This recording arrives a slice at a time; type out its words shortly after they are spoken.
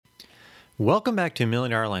Welcome back to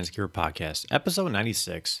Million Dollar Line Secure Podcast, episode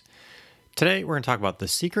 96. Today, we're going to talk about the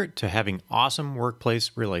secret to having awesome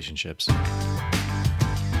workplace relationships.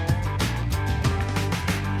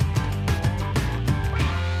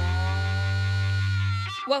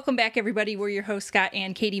 Welcome back, everybody. We're your hosts, Scott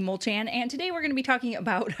and Katie Mulchan, and today we're going to be talking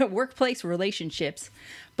about workplace relationships,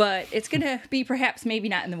 but it's going to be perhaps maybe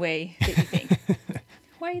not in the way that you think.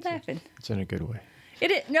 Why are you laughing? It's in a good way. It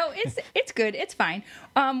is, no, it's good. It's fine.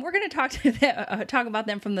 We're going to talk about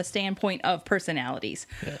them from the standpoint of personalities.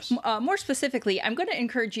 Yes. More specifically, I'm going to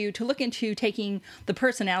encourage you to look into taking the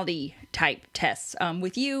personality type tests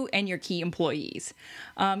with you and your key employees.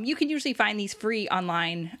 You can usually find these free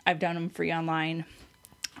online. I've done them free online.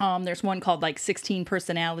 There's one called like 16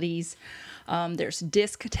 personalities. There's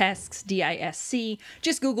DISC tests, DISC.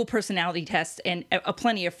 Just Google personality tests, and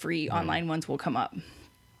plenty of free online ones will come up.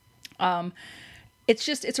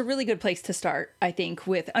 It's a really good place to start, I think,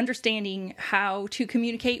 with understanding how to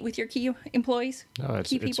communicate with your key employees. No,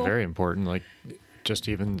 it's very important. Like, just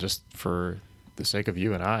for the sake of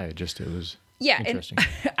you and I, it was interesting.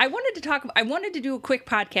 And I wanted to do a quick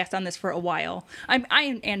podcast on this for a while.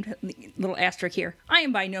 And little asterisk here, I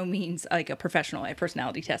am by no means like a professional at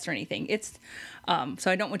personality tests or anything. It's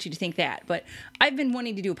so I don't want you to think that. But I've been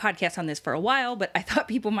wanting to do a podcast on this for a while, but I thought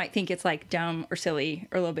people might think it's like dumb or silly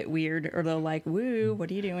or a little bit weird or a little like, woo,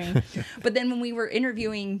 what are you doing? But then when we were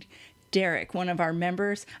interviewing Derek, one of our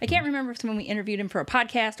members, I can't remember if when we interviewed him for a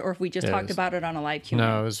podcast or if we just talked about it on a live Q&A.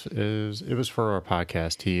 No, it was for our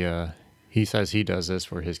podcast. He says he does this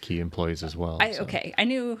for his key employees as well. Okay.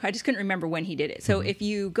 I just couldn't remember when he did it. So if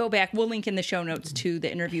you go back, we'll link in the show notes to the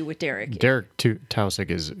interview with Derek. Derek Tausig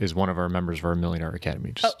is one of our members of our Million Dollar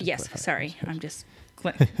Academy. Yes. Sorry. I'm just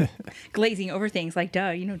glazing over things like, duh,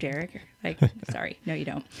 you know Derek. Like, sorry. No, you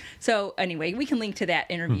don't. So anyway, we can link to that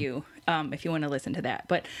interview if you want to listen to that.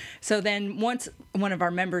 But so then once one of our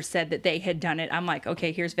members said that they had done it, I'm like,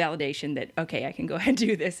 okay, here's validation that, okay, I can go ahead and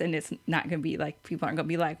do this. And it's not going to be like, people aren't going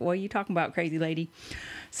to be like, what are you talking about, crazy lady?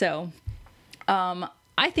 So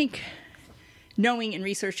I think knowing and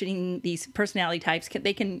researching these personality types,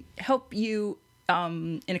 they can help you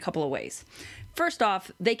in a couple of ways. First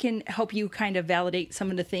off, they can help you kind of validate some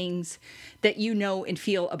of the things that you know and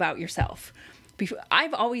feel about yourself.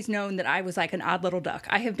 I've always known that I was like an odd little duck.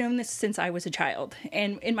 I have known this since I was a child.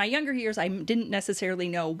 And in my younger years, I didn't necessarily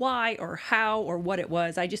know why or how or what it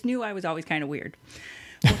was. I just knew I was always kind of weird.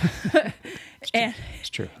 It's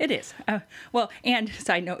true. It is. And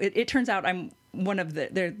side note, it turns out I'm one of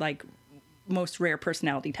they're like most rare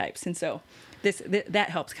personality types. And so that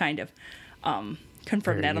helps kind of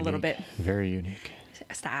confirm Very that unique. A little bit. Very unique.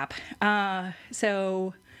 Stop.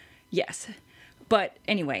 So, yes. But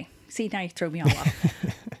anyway, see, now you throw me all off.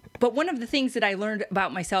 But one of the things that I learned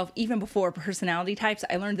about myself, even before personality types,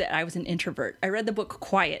 I learned that I was an introvert. I read the book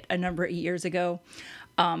Quiet a number of years ago,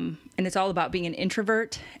 and it's all about being an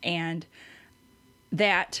introvert. And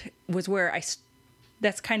that was where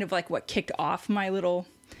that's kind of like what kicked off my little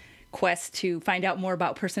quest to find out more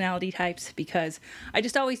about personality types, because I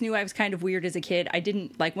just always knew I was kind of weird as a kid. I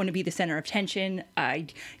didn't like want to be the center of attention. I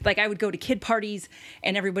would go to kid parties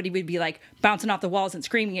and everybody would be like bouncing off the walls and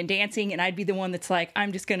screaming and dancing, and I'd be the one that's like,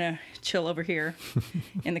 I'm just gonna chill over here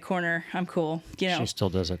in the corner. I'm cool, you know. She still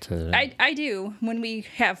does it today. I do when we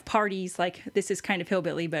have parties. Like, this is kind of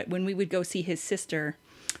hillbilly, but when we would go see his sister,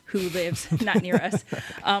 who lives not near us,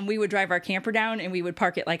 we would drive our camper down and we would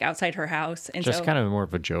park it like outside her house. And just kind of more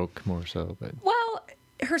of a joke, more so. But well,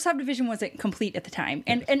 her subdivision wasn't complete at the time,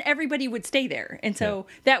 and everybody would stay there, and so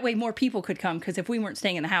that way more people could come, because if we weren't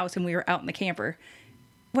staying in the house and we were out in the camper,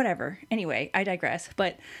 whatever. Anyway, I digress.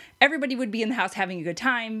 But everybody would be in the house having a good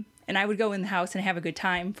time, and I would go in the house and have a good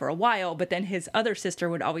time for a while, but then his other sister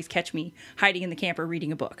would always catch me hiding in the camper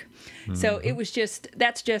reading a book. Mm-hmm. So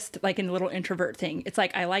that's just like a little introvert thing. It's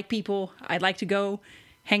like, I like people. I'd like to go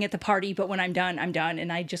hang at the party, but when I'm done,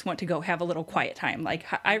 and I just want to go have a little quiet time. Like,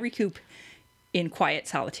 I recoup in quiet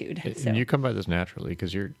solitude. And you come by this naturally,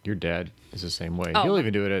 because your dad is the same way. You'll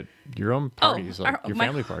even do it at your own parties, your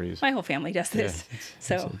family parties. My whole family does this.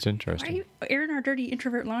 Yeah, it's interesting. Why are you airing our dirty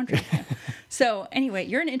introvert laundry? So anyway,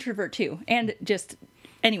 you're an introvert too. And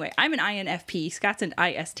anyway, I'm an INFP. Scott's an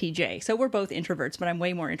ISTJ. So we're both introverts, but I'm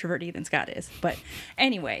way more introverted than Scott is. But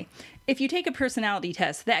anyway, if you take a personality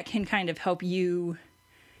test, that can kind of help you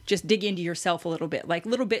just dig into yourself a little bit. Like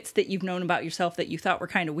little bits that you've known about yourself that you thought were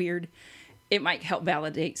kind of weird. It might help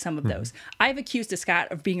validate some of those. I've accused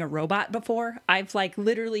Scott of being a robot before. I've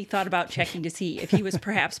literally thought about checking to see if he was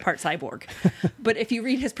perhaps part cyborg. But if you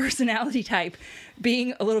read his personality type,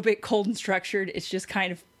 being a little bit cold and structured, it's just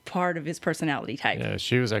kind of part of his personality type. Yeah,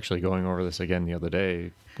 she was actually going over this again the other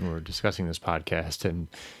day. We were discussing this podcast, and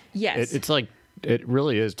Yes. it's like, it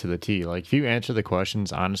really is to the T. Like, if you answer the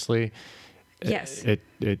questions honestly, Yes. it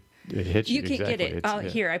hits you. You can exactly. get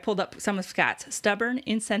it. Here, I pulled up some of Scott's. Stubborn,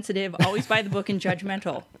 insensitive, always by the book, and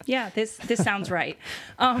judgmental. Yeah, this sounds right.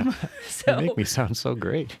 So You make me sound so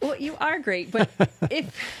great. well, you are great, but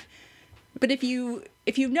if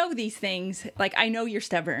you know these things, like I know you're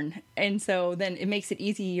stubborn, and so then it makes it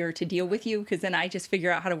easier to deal with you because then I just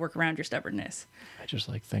figure out how to work around your stubbornness. I just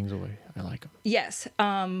like things the way I like them. Yes.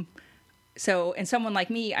 So, and someone like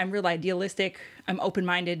me, I'm real idealistic. I'm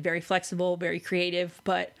open-minded, very flexible, very creative,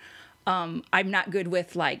 but I'm not good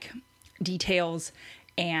with like details,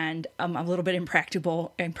 and I'm a little bit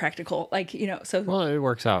impractical. Like, so. Well, it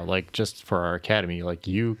works out. Like, just for our academy, like,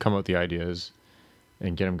 you come up with the ideas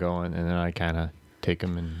and get them going, and then I kind of take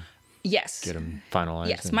them and Yes. get them finalized.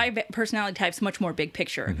 Yes, and- my personality type's much more big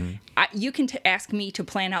picture. You can ask me to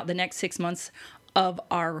plan out the next 6 months of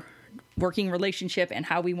our working relationship and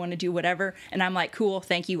how we want to do whatever, and I'm like, cool,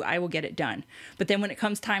 thank you, I will get it done. But then when it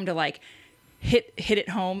comes time to like hit it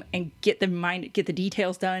home and get the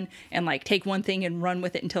details done and like take one thing and run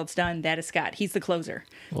with it until it's done, that is Scott. He's the closer.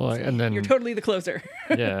 Well, and then You're totally the closer.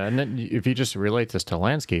 yeah, and then if you just relate this to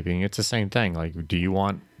landscaping, it's the same thing. Like,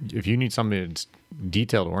 if you need somebody that's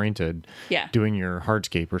detailed oriented, Yeah. doing your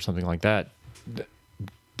hardscape or something like that,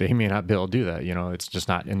 they may not be able to do that. It's just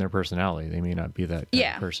not in their personality. They may not be that kind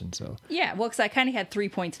Yeah. of person. So Yeah, well, because I kind of had 3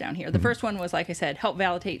 points down here. The first one was, like I said, help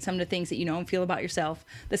validate some of the things that you know and feel about yourself.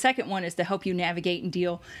 The second one is to help you navigate and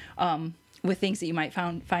deal with things that you might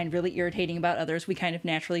find really irritating about others. We kind of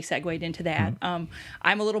naturally segued into that. I'm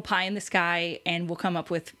a little pie in the sky, and we'll come up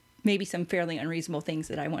with maybe some fairly unreasonable things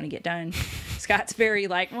that I want to get done. Scott's very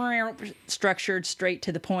like structured, straight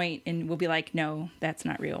to the point, and we'll be like, no, that's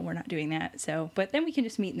not real. We're not doing that. So, but then we can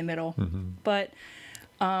just meet in the middle. But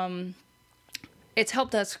it's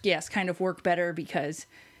helped us, yes, kind of work better because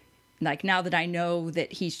like now that I know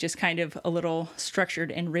that he's just kind of a little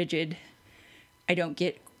structured and rigid, I don't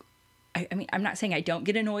get I mean, I'm not saying I don't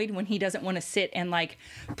get annoyed when he doesn't want to sit and like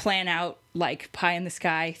plan out like pie in the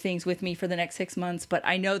sky things with me for the next 6 months, but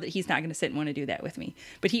I know that he's not going to sit and want to do that with me.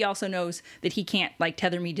 But he also knows that he can't like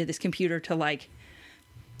tether me to this computer to like,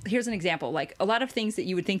 here's an example, like a lot of things that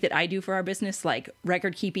you would think that I do for our business, like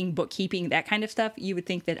record keeping, bookkeeping, that kind of stuff, you would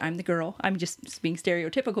think that I'm the girl. I'm just being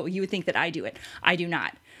stereotypical. You would think that I do it. I do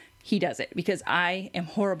not. He does it because I am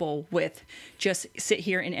horrible with just sit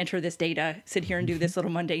here and enter this data, sit here and do this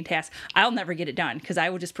little mundane task. I'll never get it done because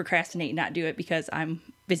I will just procrastinate and not do it because I'm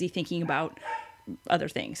busy thinking about other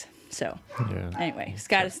things. So anyway,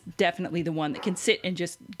 Scott is definitely the one that can sit and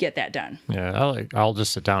just get that done. Yeah, I'll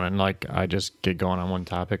just sit down and like I just get going on one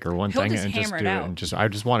topic or one He'll thing just and just hammer do it it out. and I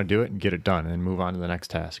just want to do it and get it done and move on to the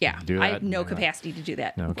next task. Yeah, do that, I have no and, capacity to do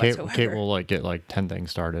that No, whatsoever. Kate will like get like 10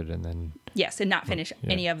 things started and then Yes, and not finish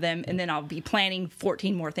any of them, and then I'll be planning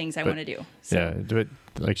 14 more things I want to do. So. Yeah, do it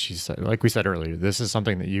like she said, like we said earlier. This is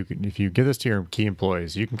something that you can, if you give this to your key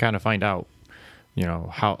employees, you can kind of find out,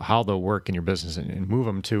 how they'll work in your business and move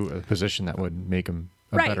them to a position that would make them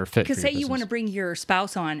a better fit. Because say you want to bring your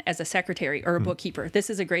spouse on as a secretary or a bookkeeper. This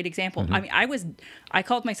is a great example. I mean, I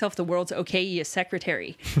called myself the world's okayest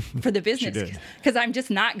secretary for the business because I'm just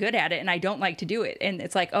not good at it and I don't like to do it. And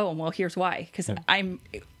it's like, oh, well, here's why. Because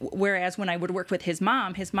whereas when I would work with his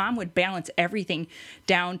mom would balance everything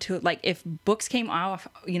down to like if books came off,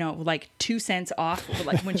 like 2 cents off,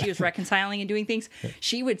 like when she was reconciling and doing things,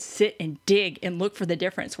 she would sit and dig and look for the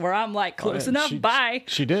difference where I'm like, close enough, bye.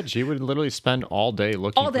 She did. She would literally spend all day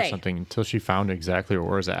looking for something until she found exactly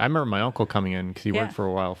where it was at. I remember my uncle coming in because he worked for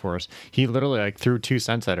a while for us. He literally like threw 2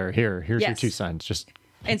 cents at her. Here's your 2 cents. Just.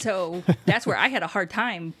 And so that's where I had a hard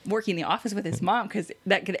time working the office with his mom because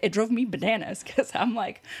it drove me bananas because I'm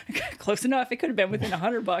like, close enough. It could have been within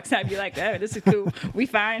 $100. I'd be like, oh, this is cool. We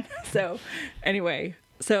fine. So anyway,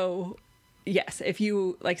 yes, if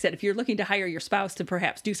you, like I said, if you're looking to hire your spouse to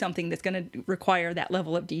perhaps do something that's going to require that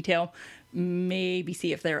level of detail, maybe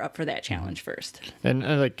see if they're up for that challenge first. And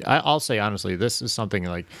like I'll say honestly, this is something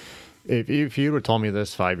like if you would have told me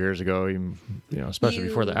this 5 years ago, especially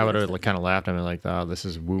before that, I would have kind of laughed. I mean, like, oh, this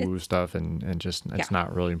is woo-woo stuff, and just it's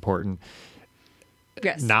not really important.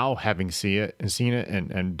 Yes. Now having seen it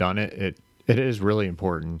and done it is really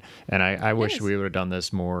important. And I wish we would have done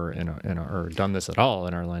this more or done this at all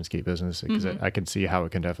in our landscape business because I can see how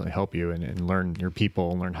it can definitely help you and learn your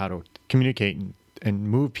people and learn how to communicate and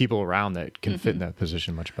move people around that can fit in that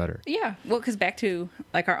position much better. Yeah. Well, because back to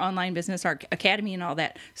like our online business, our academy and all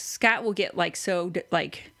that, Scott will get like so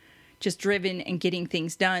like just driven and getting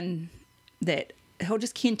things done that he'll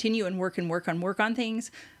just continue and work on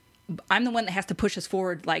things. I'm the one that has to push us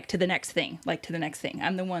forward, like to the next thing.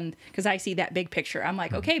 I'm the one, because I see that big picture. I'm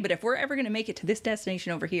like, okay, but if we're ever going to make it to this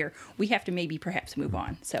destination over here, we have to maybe perhaps move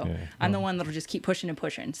on. So I'm the one that'll just keep pushing and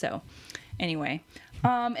pushing. So anyway,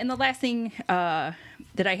 and the last thing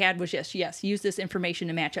that I had was use this information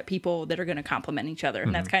to match up people that are going to complement each other.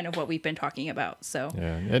 And that's kind of what we've been talking about. So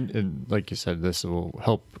yeah, and like you said, this will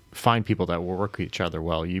help find people that will work with each other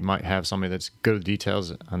well. You might have somebody that's good with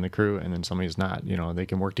details on the crew, and then somebody's not. They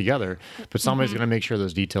can work together, but somebody's going to make sure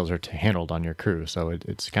those details are handled on your crew. So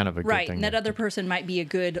it's kind of a good thing. And that other person might be a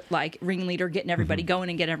good ringleader, getting everybody going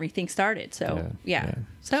and getting everything started. So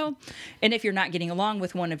So, and if you're not getting along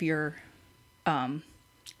with one of your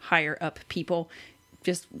higher up people,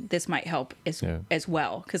 just this might help as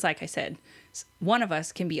well, because like I said, one of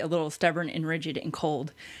us can be a little stubborn and rigid and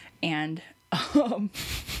cold, and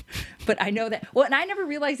but I know that. Well, and I never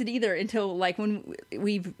realized it either until like when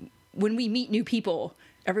we meet new people,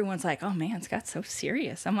 everyone's like, "Oh man, Scott's so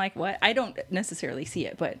serious." I'm like, "What?" I don't necessarily see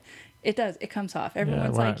it, but it does. It comes off.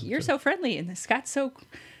 Everyone's like, "You're so friendly," and Scott's so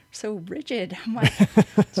rigid. I'm like,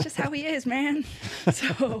 it's just how he is, man.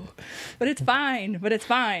 So, but it's fine.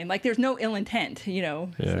 Like, there's no ill intent, Yeah.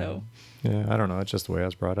 So. Yeah, I don't know. It's just the way I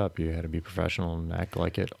was brought up. You had to be professional and act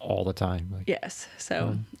like it all the time. Like, yes.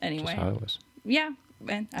 So, anyway. Just how it was. Yeah.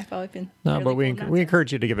 And I've probably been. No, really but we cool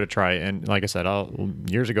encourage you to give it a try. And like I said,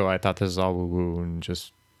 years ago, I thought this is all woo-woo and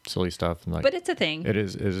just silly stuff. And but it's a thing. It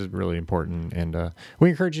is really important. And we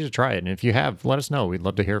encourage you to try it. And if you have, let us know. We'd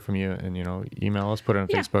love to hear from you. And, email us, put it on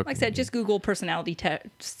Facebook. Like I said, just Google personality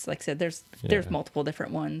tests. Like I said, there's multiple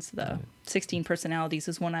different ones. The 16 personalities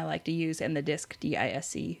is one I like to use. And the DISC,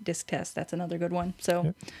 D-I-S-C, DISC test. That's another good one.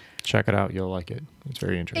 So check it out. You'll like it. It's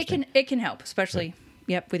very interesting. It can help, especially,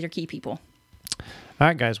 with your key people. All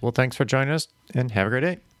right, guys. Well, thanks for joining us and have a great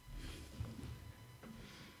day.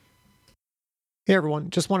 Hey, everyone.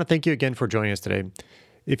 Just want to thank you again for joining us today.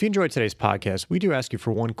 If you enjoyed today's podcast, we do ask you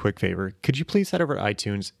for one quick favor. Could you please head over to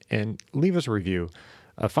iTunes and leave us a review?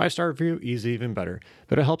 A 5-star review is even better,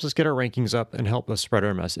 but it helps us get our rankings up and help us spread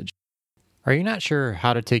our message. Are you not sure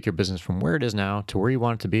how to take your business from where it is now to where you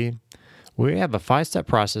want it to be? We have a 5-step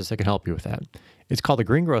process that can help you with that. It's called the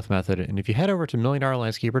Green Growth Method, and if you head over to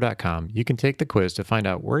milliondollarlandscaper.com, you can take the quiz to find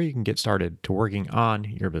out where you can get started to working on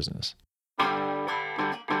your business.